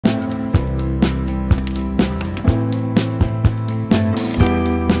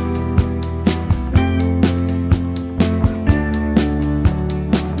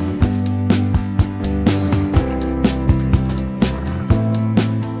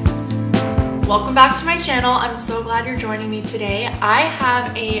welcome back to my channel. I'm so glad you're joining me today. I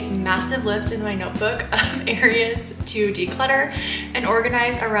have a massive list in my notebook of areas to declutter and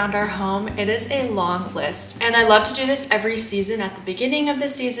organize around our home. It is a long list, and I love to do this every season at the beginning of the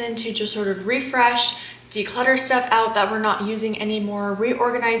season to just sort of refresh, declutter stuff out that we're not using anymore,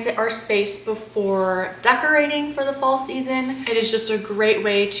 reorganize our space before decorating for the fall season. It is just a great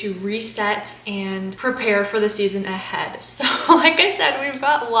way to reset and prepare for the season ahead. So like I said, we've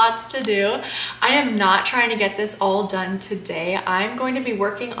got lots to do. I am not trying to get this all done today. I'm going to be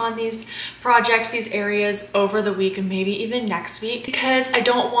working on these projects, these areas over the week and maybe even next week, because I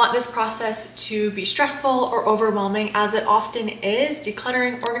don't want this process to be stressful or overwhelming, as it often is.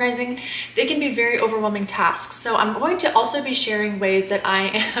 Decluttering, organizing, they can be very overwhelming tasks. So I'm going to also be sharing ways that I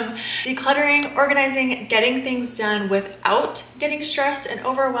am decluttering, organizing, getting things done without getting stressed and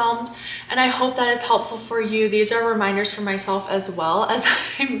overwhelmed. And I hope that is helpful for you. These are reminders for myself as well as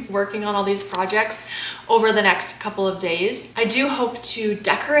I'm working on all these projects over the next couple of days. I do hope to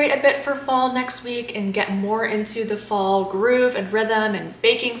decorate a bit for fall next week and get more into the fall groove and rhythm and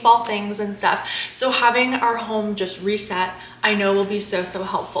baking fall things and stuff. So having our home just reset, I know will be so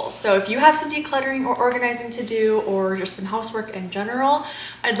helpful. So if you have some decluttering or organizing to do, or just some housework in general,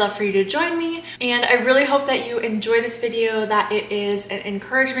 I'd love for you to join me. And I really hope that you enjoy this video, that it is an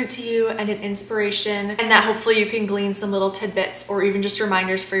encouragement to you and an inspiration, and that hopefully you can glean some little tidbits or even just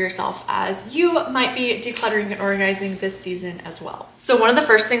reminders for yourself as you might be decluttering and organizing this season as well. So one of the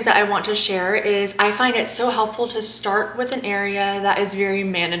first things that I want to share is I find it so helpful to start with an area that is very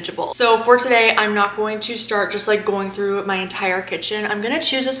manageable. So for today, I'm not going to start just like going through my entire kitchen. I'm gonna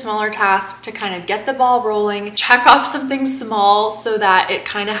choose a smaller task to kind of get the ball rolling, check off something small so that it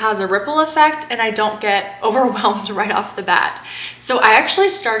kind of has a ripple effect and I don't get overwhelmed right off the bat. So I actually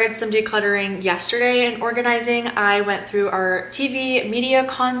started some decluttering yesterday and organizing. I went through our TV media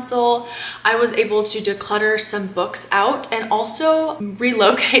console. I was able to declutter some books out and also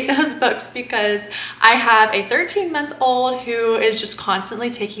relocate those books because I have a 13-month-old who is just constantly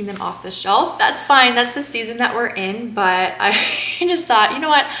taking them off the shelf. That's fine, that's the season that we're in, but I just thought, you know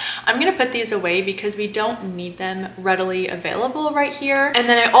what, I'm gonna put these away because we don't need them readily available right here. And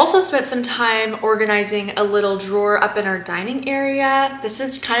then I also spent some time organizing a little drawer up in our dining area. This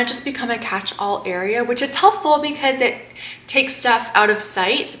has kind of just become a catch-all area, which is helpful because it takes stuff out of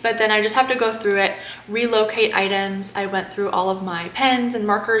sight, but then I just have to go through it, relocate items. I went through all of my pens and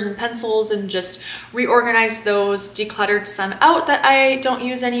markers and pencils and just reorganized those, decluttered some out that I don't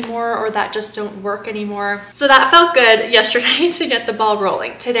use anymore or that just don't work anymore. So that felt good yesterday to get the ball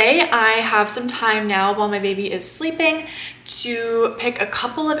rolling. Today I have some time now while my baby is sleeping to pick a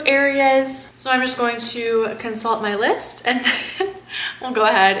couple of areas. So I'm just going to consult my list and then we'll go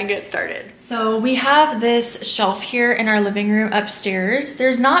ahead and get started. So we have this shelf here in our living room upstairs.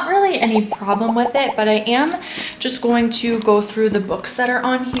 There's not really any problem with it, but I am just going to go through the books that are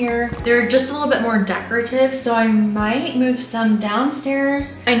on here. They're just a little bit more decorative, so I might move some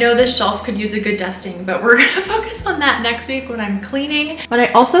downstairs. I know this shelf could use a good dusting, but we're gonna focus on that next week when I'm cleaning. But I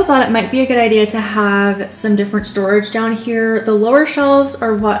also thought it might be a good idea to have some different storage down here. The lower shelves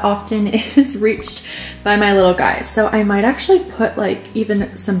are what often is reached by my little guys. So I might actually put like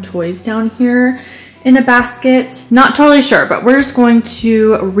even some toys down here in a basket. Not totally sure, but we're just going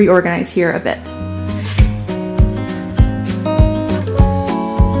to reorganize here a bit.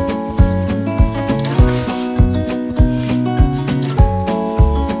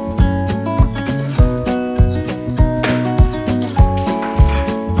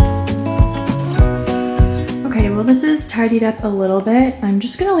 This is tidied up a little bit. I'm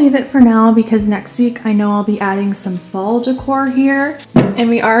just gonna leave it for now because next week I know I'll be adding some fall decor here. And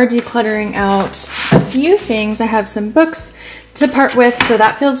we are decluttering out a few things. I have some books to part with, so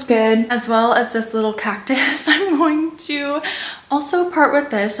that feels good. As well as this little cactus. I'm going to also part with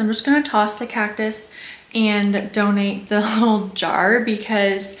this. I'm just gonna toss the cactus and donate the little jar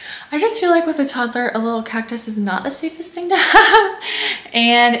because I just feel like with a toddler, a little cactus is not the safest thing to have.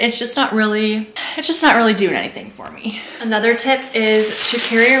 And it's just not really doing anything for me. Another tip is to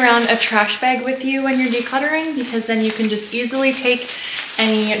carry around a trash bag with you when you're decluttering, because then you can just easily take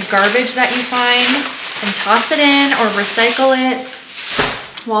any garbage that you find and toss it in or recycle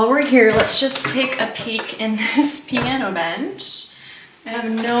it. While we're here, let's just take a peek in this piano bench. I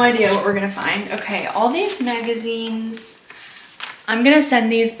have no idea what we're gonna find. Okay, all these magazines, I'm gonna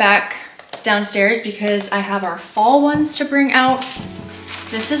send these back downstairs because I have our fall ones to bring out.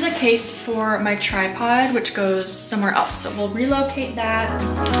 This is a case for my tripod, which goes somewhere else. So we'll relocate that.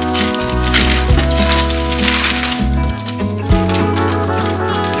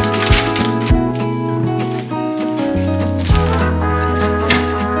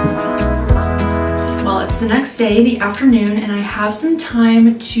 the next day, the afternoon, and I have some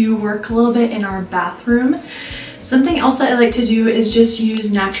time to work a little bit in our bathroom. Something else that I like to do is just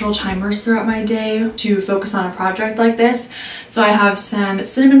use natural timers throughout my day to focus on a project like this. So I have some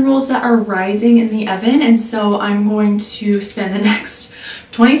cinnamon rolls that are rising in the oven, and so I'm going to spend the next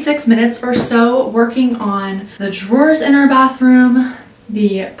 26 minutes or so working on the drawers in our bathroom,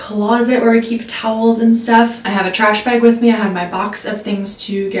 the closet where I keep towels and stuff. I have a trash bag with me. I have my box of things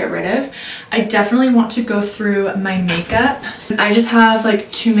to get rid of. I definitely want to go through my makeup. I just have like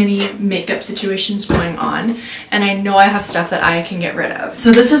too many makeup situations going on, and I know I have stuff that I can get rid of.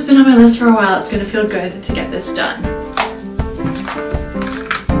 So this has been on my list for a while. It's gonna feel good to get this done.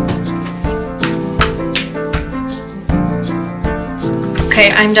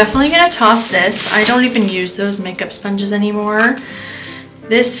 Okay, I'm definitely gonna toss this. I don't even use those makeup sponges anymore.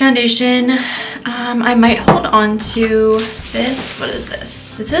 This foundation, I might hold on to this. What is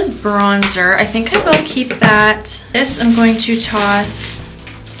this? This is bronzer. I think I will keep that. This I'm going to toss.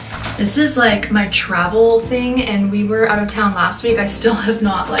 This is like my travel thing, and we were out of town last week. I still have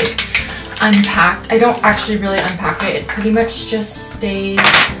not like unpacked. I don't actually really unpack it. It pretty much just stays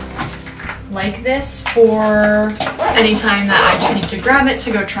like this for any time that I just need to grab it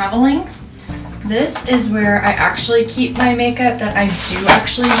to go traveling. This is where I actually keep my makeup that I do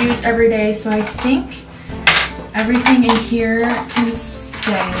actually use every day. So I think everything in here can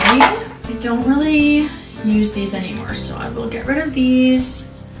stay. I don't really use these anymore, so I will get rid of these.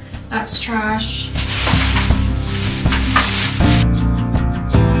 That's trash.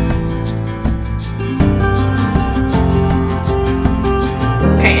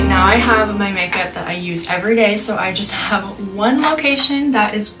 Okay, now I have my makeup that I use every day, so I just have one location.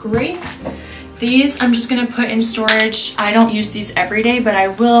 That is great. These I'm just gonna put in storage. I don't use these every day, but I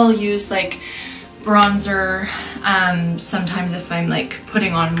will use like bronzer sometimes if I'm like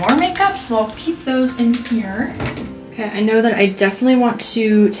putting on more makeup, so I'll keep those in here. Okay, I know that I definitely want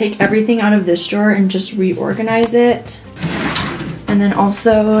to take everything out of this drawer and just reorganize it. And then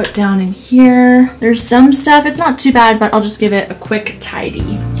also down in here, there's some stuff, it's not too bad, but I'll just give it a quick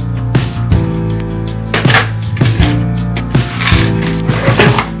tidy.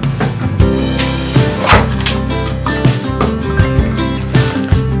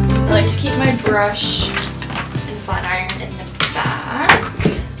 Brush and flat iron in the back.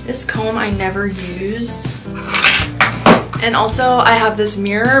 This comb I never use. And also I have this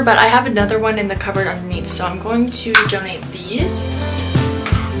mirror, but I have another one in the cupboard underneath, so I'm going to donate these.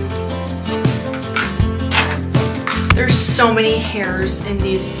 There's so many hairs in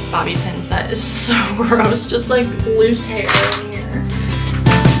these bobby pins. That is so gross, just like loose hair in here.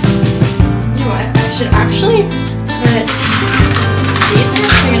 You know what, I should actually put these I'm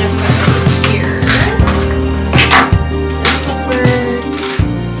actually gonna put here.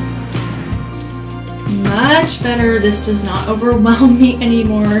 Much better. This does not overwhelm me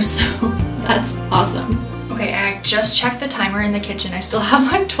anymore, so that's awesome. Okay, I just checked the timer in the kitchen. I still have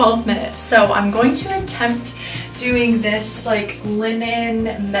like 12 minutes, so I'm going to attempt doing this like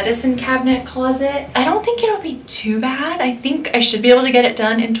linen medicine cabinet closet. I don't think it'll be too bad. I think I should be able to get it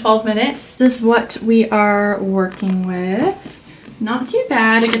done in 12 minutes. This is what we are working with. Not too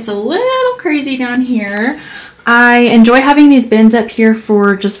bad. It gets a little crazy down here. I enjoy having these bins up here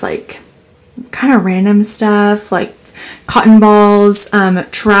for just like kind of random stuff like cotton balls,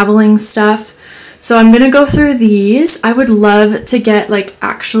 traveling stuff. So I'm gonna go through these. I would love to get like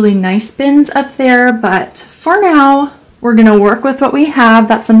actually nice bins up there, but for now we're gonna work with what we have.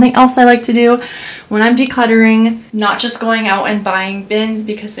 That's something else I like to do when I'm decluttering, not just going out and buying bins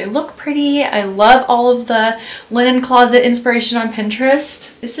because they look pretty. I love all of the linen closet inspiration on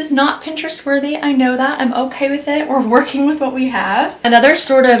Pinterest. This is not Pinterest worthy, I know that. I'm okay with it. We're working with what we have. Another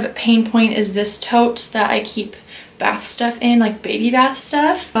sort of pain point is this tote that I keep bath stuff in, like baby bath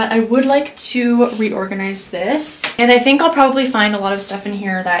stuff, but I would like to reorganize this. And I think I'll probably find a lot of stuff in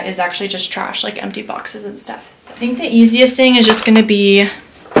here that is actually just trash, like empty boxes and stuff. So I think the easiest thing is just gonna be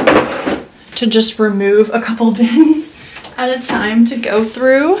to just remove a couple bins at a time to go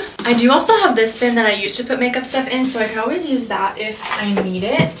through. I do also have this bin that I used to put makeup stuff in, so I could always use that if I need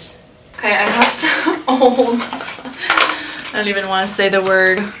it. Okay, I have some old, I don't even want to say the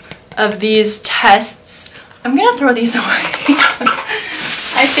word, of these tests. I'm gonna throw these away.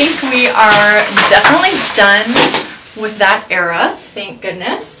 I think we are definitely done with that era, thank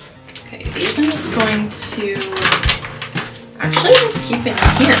goodness. Okay, these I'm just going to actually just keep in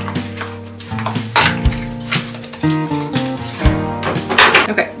here.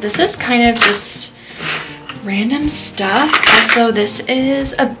 Okay, this is kind of just random stuff. Also, this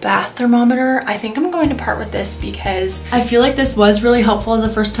is a bath thermometer. I think I'm going to part with this because I feel like this was really helpful as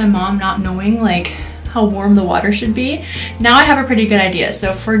a first-time mom, not knowing like how warm the water should be. Now I have a pretty good idea.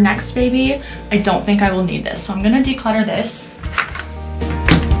 So for next baby, I don't think I will need this. So I'm gonna declutter this.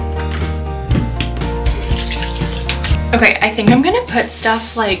 Okay, I think I'm gonna put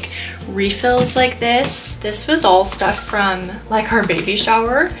stuff like refills like this. This was all stuff from like our baby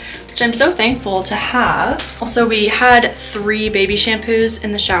shower, which I'm so thankful to have. Also, we had 3 baby shampoos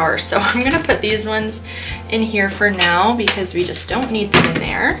in the shower, so I'm gonna put these ones in here for now because we just don't need them in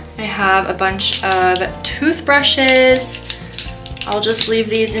there. I have a bunch of toothbrushes. I'll just leave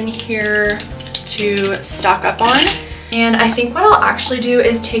these in here to stock up on. And I think what I'll actually do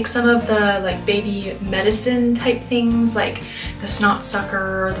is take some of the like baby medicine type things, like the snot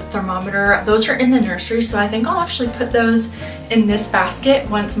sucker, the thermometer. Those are in the nursery, so I think I'll actually put those in this basket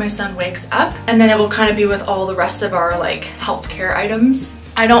once my son wakes up, and then it will kind of be with all the rest of our like healthcare items.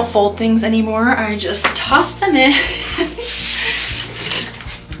 I don't fold things anymore, I just toss them in.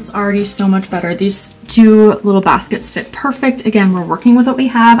 It's already so much better. These 2 little baskets fit perfect. Again, we're working with what we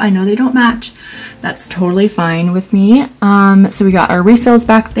have. I know they don't match. That's totally fine with me. So we got our refills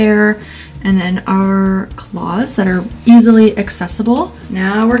back there, and then our cloths that are easily accessible.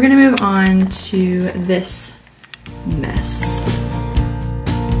 Now we're gonna move on to this mess.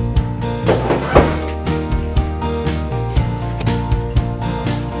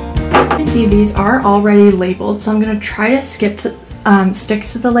 You can see these are already labeled, so I'm gonna try to stick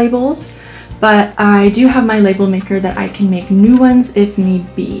to the labels. But I do have my label maker that I can make new ones if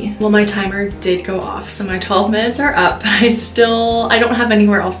need be. Well, my timer did go off, so my 12 minutes are up. I don't have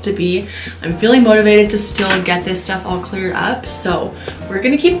anywhere else to be. I'm feeling motivated to still get this stuff all cleared up, so we're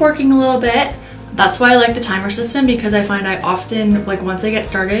gonna keep working a little bit. That's why I like the timer system, because I find I often, like once I get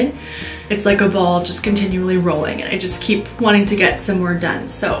started, it's like a ball just continually rolling, and I just keep wanting to get some more done.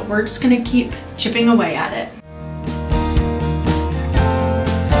 So we're just gonna keep chipping away at it.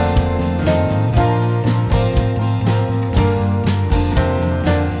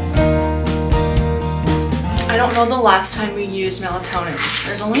 I don't know the last time we used melatonin.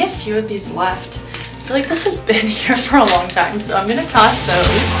 There's only a few of these left. I feel like this has been here for a long time, so I'm gonna toss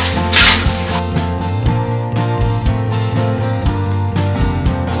those.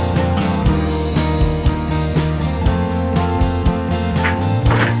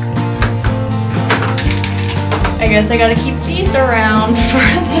 I guess I gotta keep these around for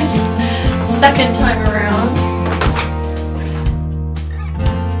this second time around.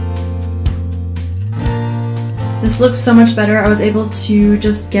 This looks so much better. I was able to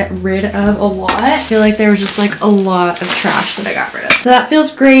just get rid of a lot. I feel like there was just like a lot of trash that I got rid of. So that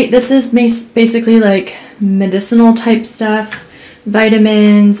feels great. This is basically like medicinal type stuff,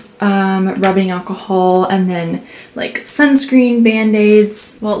 vitamins, rubbing alcohol, and then like sunscreen,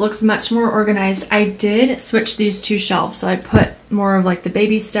 band-aids. Well, it looks much more organized. I did switch these 2 shelves. So I put more of like the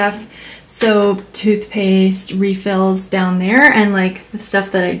baby stuff, soap, toothpaste, refills down there, and like the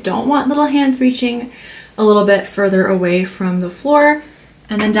stuff that I don't want little hands reaching a little bit further away from the floor.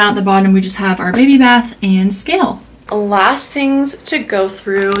 And then down at the bottom, we just have our baby bath and scale. Last things to go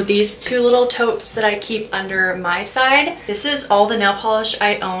through, these 2 little totes that I keep under my side. This is all the nail polish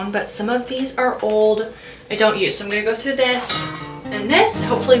I own, but some of these are old, I don't use. So I'm gonna go through this and this.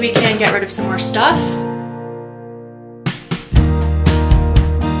 Hopefully we can get rid of some more stuff.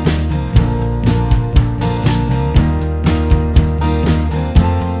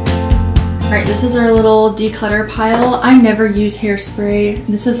 Alright, this is our little declutter pile. I never use hairspray.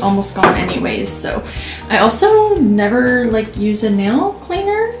 This is almost gone anyways, so I also never like use a nail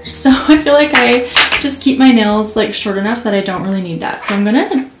cleaner, so I feel like I just keep my nails like short enough that I don't really need that. So I'm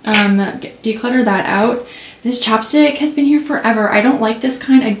gonna declutter that out. This chapstick has been here forever. I don't like this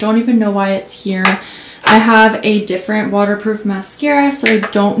kind. I don't even know why it's here. I have a different waterproof mascara, so I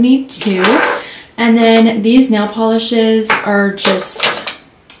don't need 2. And then these nail polishes are just,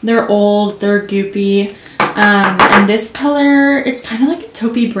 they're old, they're goopy, and this color, it's kind of like a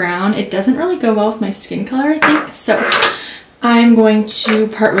taupey brown. It doesn't really go well with my skin color, I think, so I'm going to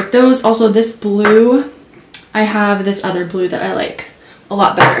part with those. Also, this blue, I have this other blue that I like a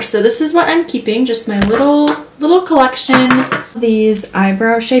lot better. So this is what I'm keeping, just my little collection. These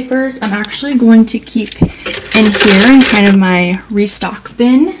eyebrow shapers, I'm actually going to keep in here in kind of my restock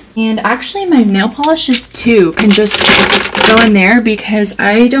bin. And actually my nail polishes too can just go in there because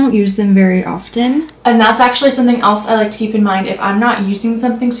I don't use them very often. And that's actually something else I like to keep in mind. If I'm not using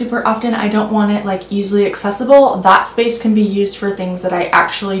something super often, I don't want it like easily accessible. That space can be used for things that I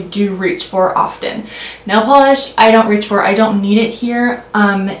actually do reach for often. Nail polish, I don't reach for. I don't need it here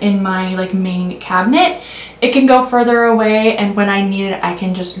in my like main cabinet. It can go further away, and when I need it, I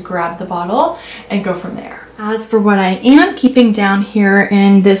can just grab the bottle and go from there. As for what I am keeping down here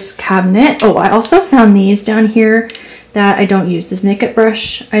in this cabinet, oh, I also found these down here that I don't use. This makeup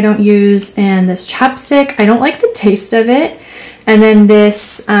brush I don't use, and this chapstick, I don't like the taste of it. And then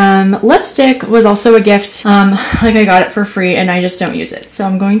this lipstick was also a gift. Like I got it for free and I just don't use it. So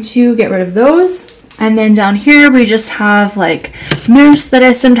I'm going to get rid of those. And then down here we just have like mousse that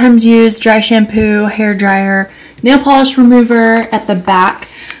I sometimes use, dry shampoo, hair dryer, nail polish remover. At the back,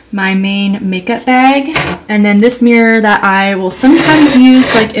 my main makeup bag. And then this mirror that I will sometimes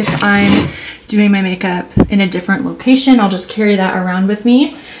use, like if I'm doing my makeup in a different location, I'll just carry that around with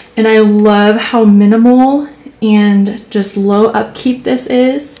me. And I love how minimal and just low upkeep this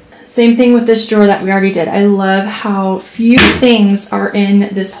is. Same thing with this drawer that we already did. I love how few things are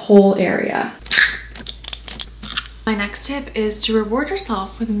in this whole area. My next tip is to reward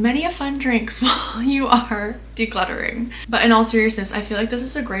yourself with many a fun drinks while you are decluttering. But in all seriousness, I feel like this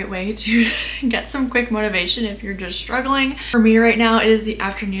is a great way to get some quick motivation if you're just struggling. For me right now, it is the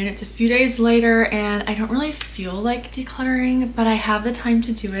afternoon. It's a few days later and I don't really feel like decluttering, but I have the time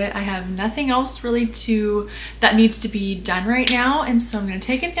to do it. I have nothing else really that needs to be done right now. And so I'm gonna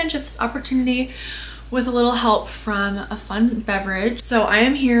take advantage of this opportunity with a little help from a fun beverage. So I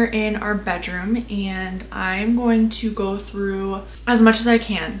am here in our bedroom and I'm going to go through as much as I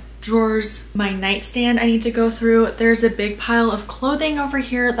can. Drawers, my nightstand I need to go through. There's a big pile of clothing over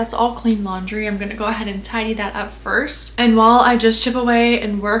here. That's all clean laundry. I'm gonna go ahead and tidy that up first. And while I just chip away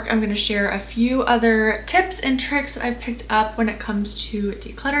and work, I'm gonna share a few other tips and tricks that I've picked up when it comes to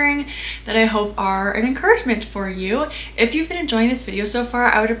decluttering that I hope are an encouragement for you. If you've been enjoying this video so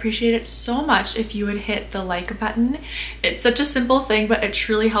far, I would appreciate it so much if you would hit the like button. It's such a simple thing, but it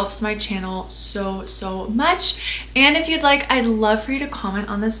truly helps my channel so much. And if you'd like, I'd love for you to comment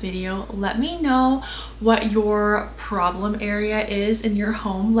on this video. Let me know what your problem area is in your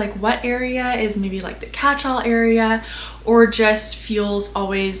home. Like what area is maybe like the catch-all area or just feels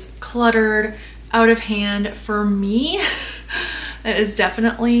always cluttered, out of hand. For me, that is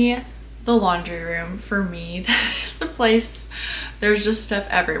definitely the laundry room. For me, that is the place. There's just stuff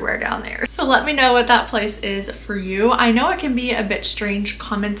everywhere down there. So let me know what that place is for you. I know it can be a bit strange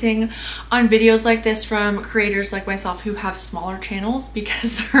commenting on videos like this from creators like myself who have smaller channels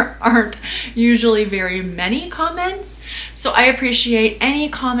because there aren't usually very many comments. So I appreciate any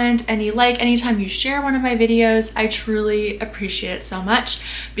comment, any like, anytime you share one of my videos. I truly appreciate it so much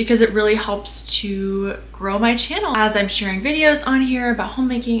because it really helps to grow my channel as I'm sharing videos on here about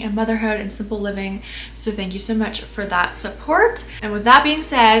homemaking and motherhood and simple living. So thank you so much for that support. And with that being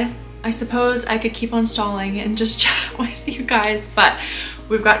said, I suppose I could keep on stalling and just chat with you guys, but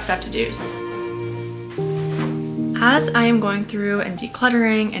we've got stuff to do. As I am going through and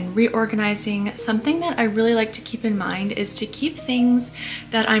decluttering and reorganizing, something that I really like to keep in mind is to keep things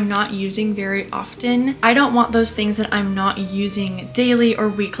that I'm not using very often. I don't want those things that I'm not using daily or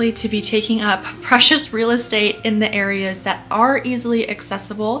weekly to be taking up precious real estate in the areas that are easily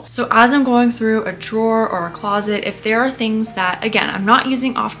accessible. So as I'm going through a drawer or a closet, if there are things that, again, I'm not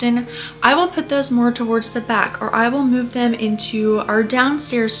using often, I will put those more towards the back, or I will move them into our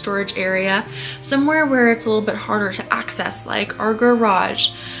downstairs storage area, somewhere where it's a little bit harder to access, like our garage.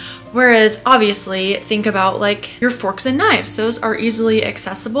 Whereas obviously think about like your forks and knives, those are easily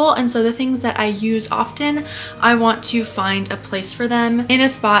accessible, and so the things that I use often, I want to find a place for them in a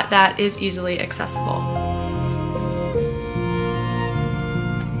spot that is easily accessible.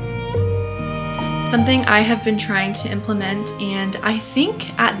 Something I have been trying to implement, and I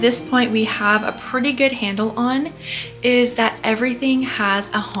think at this point we have a pretty good handle on, is that everything has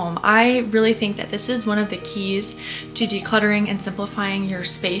a home. I really think that this is one of the keys to decluttering and simplifying your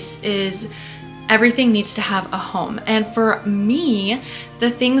space, is everything needs to have a home. And for me, the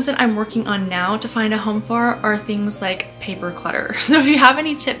things that I'm working on now to find a home for are things like paper clutter. So if you have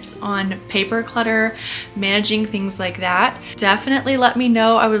any tips on paper clutter, managing things like that, definitely let me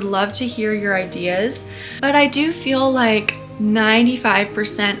know. I would love to hear your ideas. But I do feel like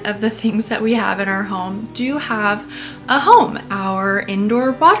 95% of the things that we have in our home do have a home. Our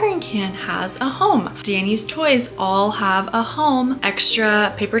indoor watering can has a home. Danny's toys all have a home.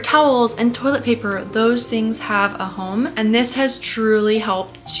 Extra paper towels and toilet paper, those things have a home. And this has truly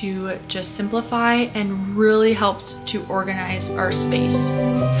helped to just simplify and really helped to organize our space.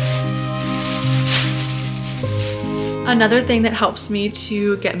 Another thing that helps me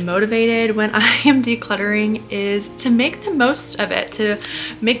to get motivated when I am decluttering is to make the most of it, to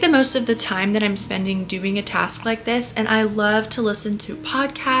make the most of the time that I'm spending doing a task like this. And I love to listen to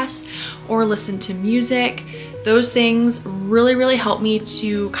podcasts or listen to music. Those things really help me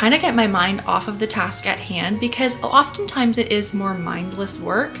to kind of get my mind off of the task at hand, because oftentimes it is more mindless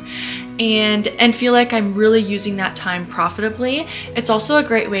work. and feel like I'm really using that time profitably. It's also a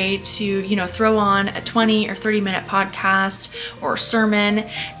great way to, you know, throw on a 20 or 30-minute podcast or sermon,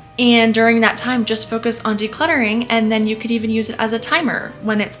 and during that time just focus on decluttering, and then you could even use it as a timer.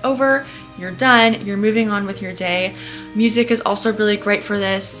 When it's over, you're done, you're moving on with your day. Music is also really great for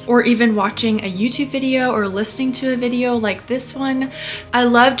this, or even watching a YouTube video or listening to a video like this one. I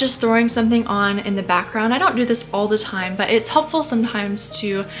love just throwing something on in the background. I don't do this all the time, but it's helpful sometimes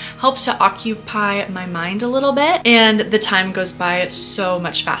to help to occupy my mind a little bit, and the time goes by so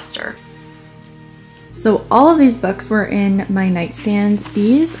much faster. So all of these books were in my nightstand.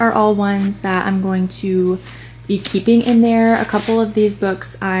 These are all ones that I'm going to be keeping in there. A couple of these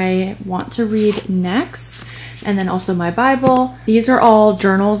books I want to read next, and then also my Bible. These are all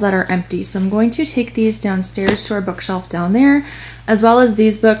journals that are empty, so I'm going to take these downstairs to our bookshelf down there, as well as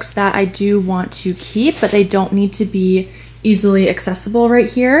these books that I do want to keep, but they don't need to be easily accessible right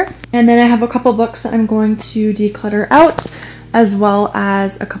here. And then I have a couple books that I'm going to declutter out, as well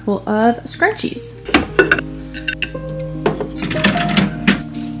as a couple of scrunchies.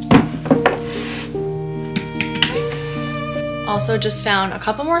 Also just found a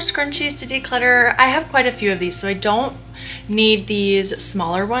couple more scrunchies to declutter. I have quite a few of these, so I don't need these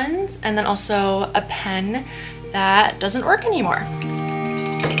smaller ones. And then also a pen that doesn't work anymore.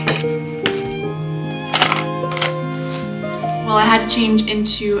 Well, I had to change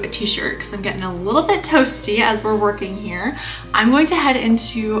into a t-shirt because I'm getting a little bit toasty as we're working here. I'm going to head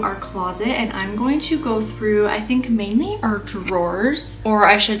into our closet and I'm going to go through, I think, mainly our drawers, or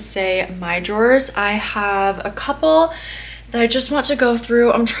I should say my drawers. I have a couple that I just want to go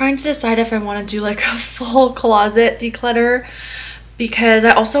through. I'm trying to decide if I want to do like a full closet declutter, because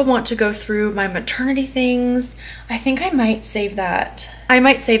I also want to go through my maternity things. I think I might save that.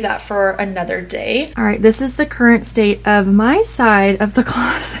 For another day. All right, this is the current state of my side of the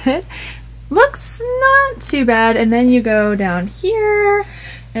closet. Looks not too bad. And then you go down here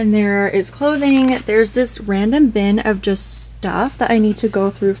and there is clothing. There's this random bin of just stuff that I need to go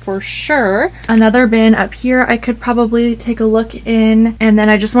through for sure. Another bin up here I could probably take a look in. And then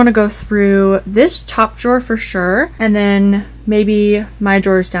I just want to go through this top drawer for sure. And then maybe my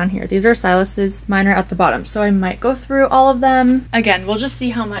drawers down here. These are Silas's, mine are at the bottom. So I might go through all of them. Again, we'll just see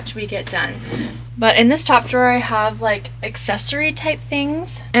how much we get done. But in this top drawer I have like accessory type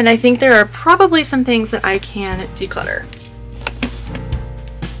things. And I think there are probably some things that I can declutter.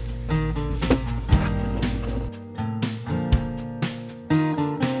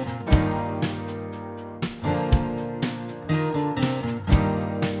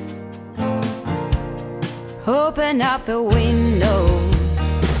 Open up the window,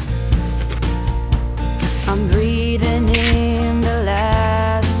 I'm breathing in the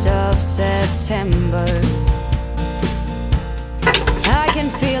last of September. I can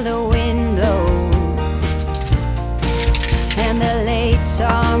feel the wind blow, and the late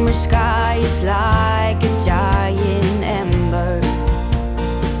summer sky is like a giant ember.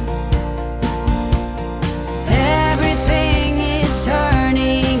 Everything is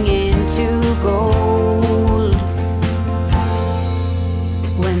turning into gold.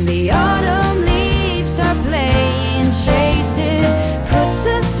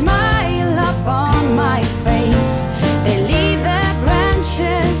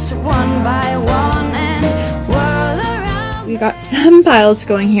 Got some piles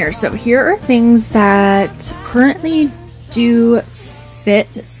going here. So here are things that currently do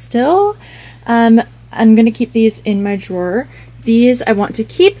fit still. I'm gonna keep these in my drawer. These I want to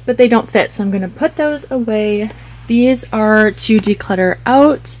keep, but they don't fit, so I'm gonna put those away. These are to declutter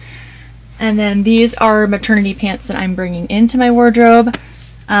out. And then these are maternity pants that I'm bringing into my wardrobe.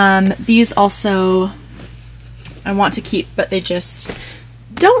 These also I want to keep, but they just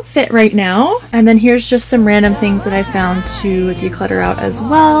don't fit right now. And then here's just some random things that I found to declutter out as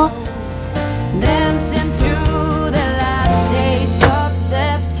well. Dancing through the last days of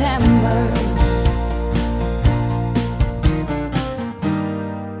September.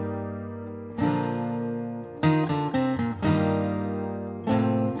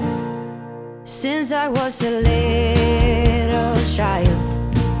 Since I was a little child,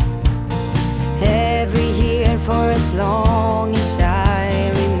 every year for as long as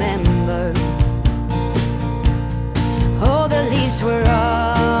I remember, all the leaves were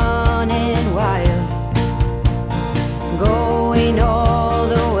running wild, going all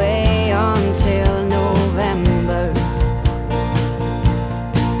the way until November.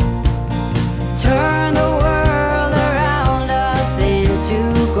 Turn the world around us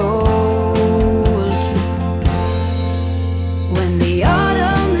into gold. When the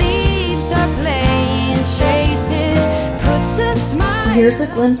autumn leaves are playing chase it, put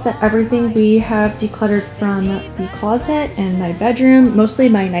a glimpse at everything we have decluttered from the closet and my bedroom, mostly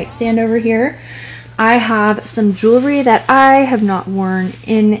my nightstand over here. I have some jewelry that I have not worn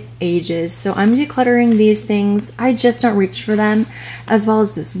in ages, so I'm decluttering these things. I just don't reach for them, as well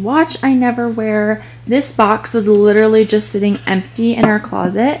as this watch I never wear. This box was literally just sitting empty in our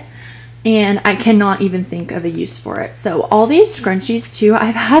closet, and I cannot even think of a use for it. So all these scrunchies too,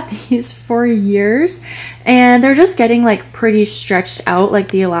 I've had these for years, and they're just getting like pretty stretched out,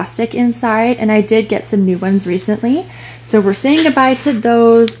 like the elastic inside, and I did get some new ones recently. So we're saying goodbye to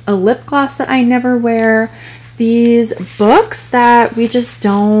those. A lip gloss that I never wear. These books that we just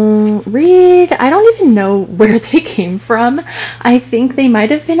don't read. I don't even know where they came from. I think they might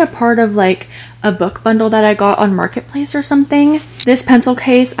have been a part of like a book bundle that I got on Marketplace or something. This pencil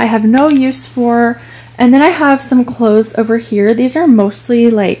case I have no use for. And then I have some clothes over here. These are mostly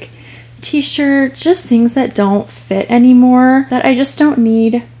like t-shirts, just things that don't fit anymore, that I just don't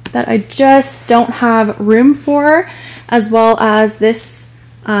need, that I just don't have room for, as well as this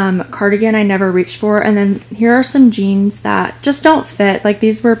cardigan I never reached for. And then here are some jeans that just don't fit. Like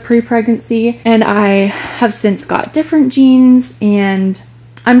these were pre-pregnancy, and I have since got different jeans, and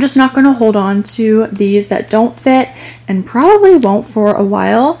I'm just not going to hold on to these that don't fit and probably won't for a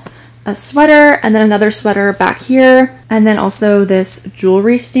while. A sweater, and then another sweater back here, and then also this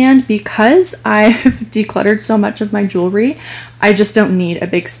jewelry stand. Because I've decluttered so much of my jewelry, I just don't need a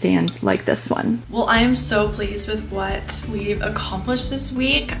big stand like this one. Well, I am so pleased with what we've accomplished this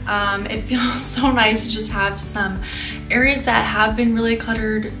week. It feels so nice to just have some areas that have been really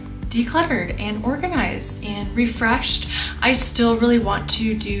decluttered and organized and refreshed. I still really want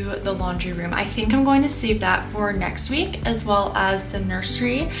to do the laundry room. I think I'm going to save that for next week, as well as the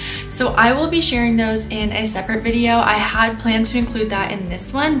nursery. So I will be sharing those in a separate video. I had planned to include that in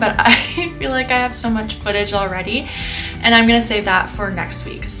this one, but I feel like I have so much footage already, and I'm gonna save that for next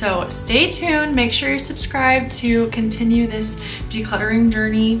week. So stay tuned, make sure you're subscribed to continue this decluttering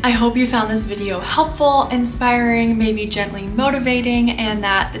journey. I hope you found this video helpful, inspiring, maybe gently motivating, and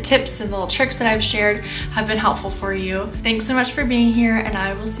that the tips and little tricks that I've shared have been helpful for you. Thanks so much for being here, and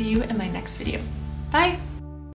I will see you in my next video. Bye!